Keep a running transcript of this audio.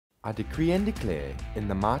I decree and declare in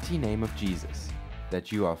the mighty name of Jesus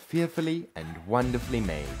that you are fearfully and wonderfully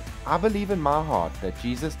made. I believe in my heart that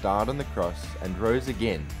Jesus died on the cross and rose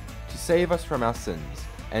again to save us from our sins,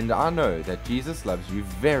 and I know that Jesus loves you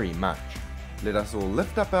very much. Let us all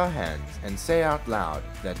lift up our hands and say out loud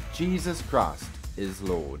that Jesus Christ is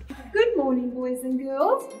Lord. Good morning, boys and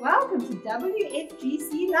girls. Welcome to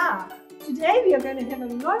WFGC Live. Today we are going to have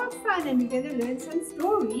a lot of fun and we're going to learn some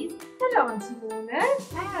stories. Hello, Auntie Lorna.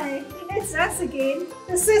 Hi, it's us again,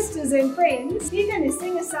 the sisters and friends. We're going to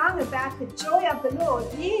sing a song about the joy of the Lord.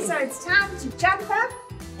 Yeah, so it's time to jump up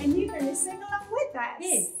and you're going to sing along with us.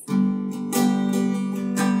 Yes.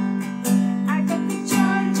 I got the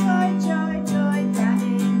joy, joy, joy, joy down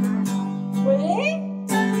in my heart. Where?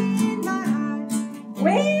 Down in my heart.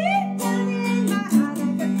 Where?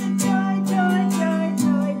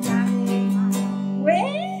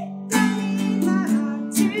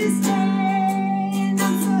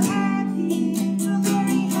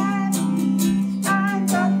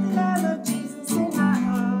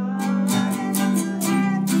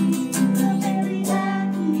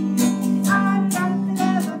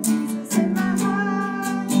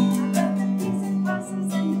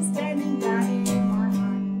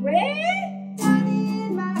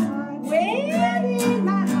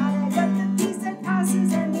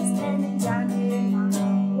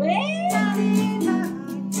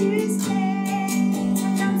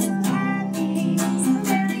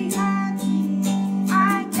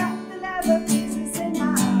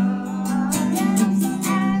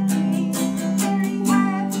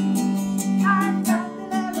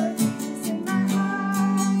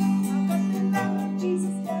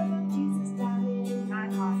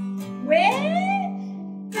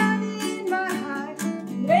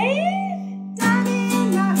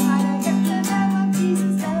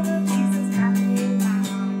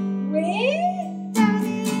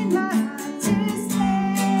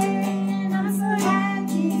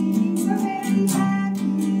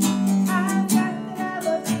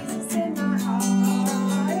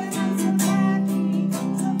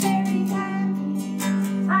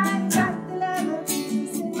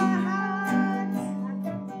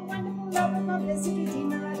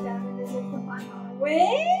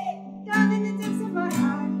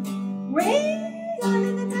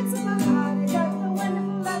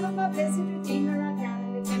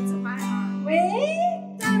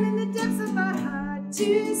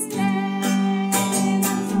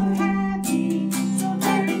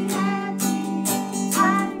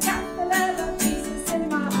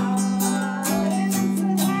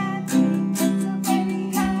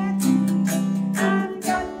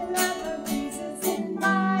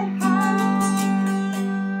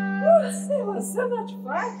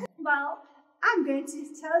 I'm going to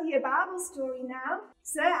tell you a Bible story now.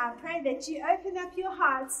 So I pray that you open up your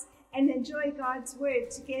hearts and enjoy God's word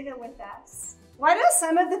together with us. What are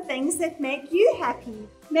some of the things that make you happy?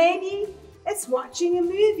 Maybe it's watching a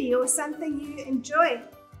movie or something you enjoy.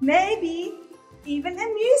 Maybe even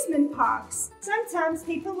amusement parks. Sometimes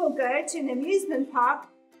people will go to an amusement park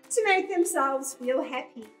to make themselves feel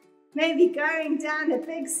happy. Maybe going down a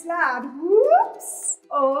big slide, whoops,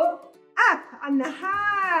 or up on the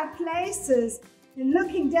high places and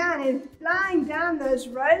looking down and flying down those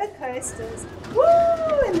roller coasters. Woo!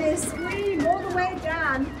 And they scream all the way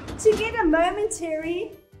down to get a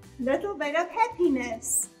momentary little bit of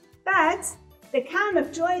happiness. But the kind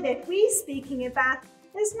of joy that we're speaking about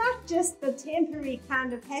is not just the temporary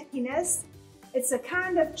kind of happiness. It's a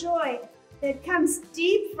kind of joy that comes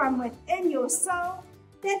deep from within your soul,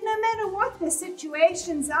 that no matter what the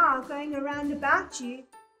situations are going around about you,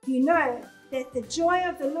 you know that the joy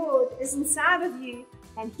of the Lord is inside of you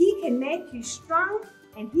and He can make you strong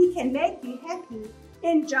and He can make you happy.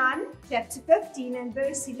 In John chapter 15 and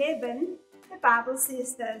verse 11, the Bible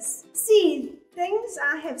says this, "See, things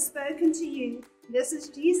I have spoken to you." This is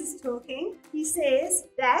Jesus talking. He says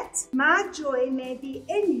that my joy may be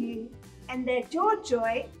in you and that your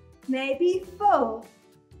joy may be full.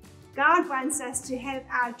 God wants us to have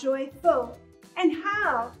our joy full. And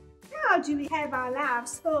how? How do we have our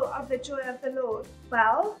lives full of the joy of the Lord?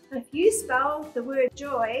 Well, if you spell the word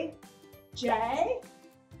joy, J-O-Y,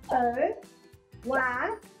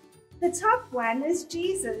 the top one is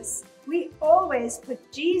Jesus. We always put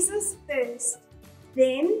Jesus first.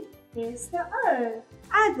 Then there's the O,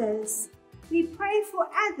 others. We pray for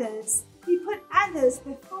others. We put others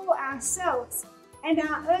before ourselves and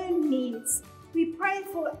our own needs. We pray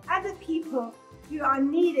for other people who are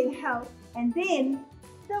needing help. And then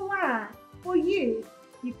the Y, for you.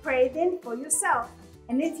 You pray then for yourself.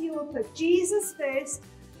 And if you will put Jesus first,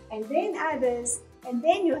 and then others, and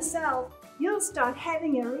then yourself, you'll start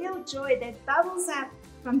having a real joy that bubbles up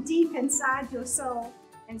from deep inside your soul.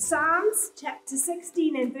 In Psalms chapter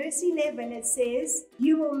 16 and verse 11 it says,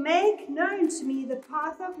 "You will make known to me the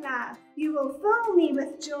path of life. You will fill me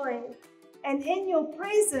with joy. And in your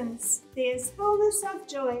presence there is fullness of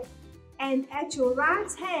joy. And at your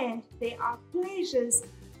right hand there are pleasures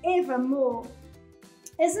evermore."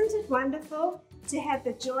 Isn't it wonderful to have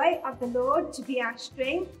the joy of the Lord to be our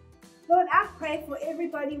strength? Lord, I pray for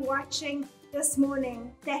everybody watching this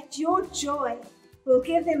morning that your joy will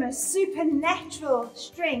give them a supernatural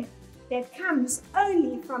strength that comes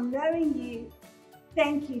only from knowing you.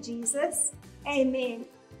 Thank you, Jesus. Amen.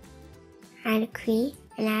 I decree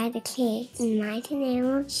and I declare in the mighty name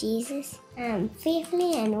of Jesus, I am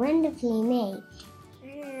fearfully and wonderfully made. I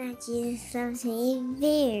know that Jesus loves me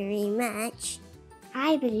very much.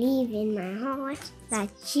 I believe in my heart that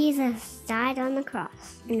Jesus died on the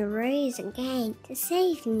cross and rose again to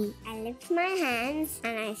save me. I lift my hands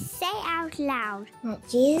and I say out loud that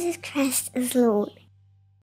Jesus Christ is Lord.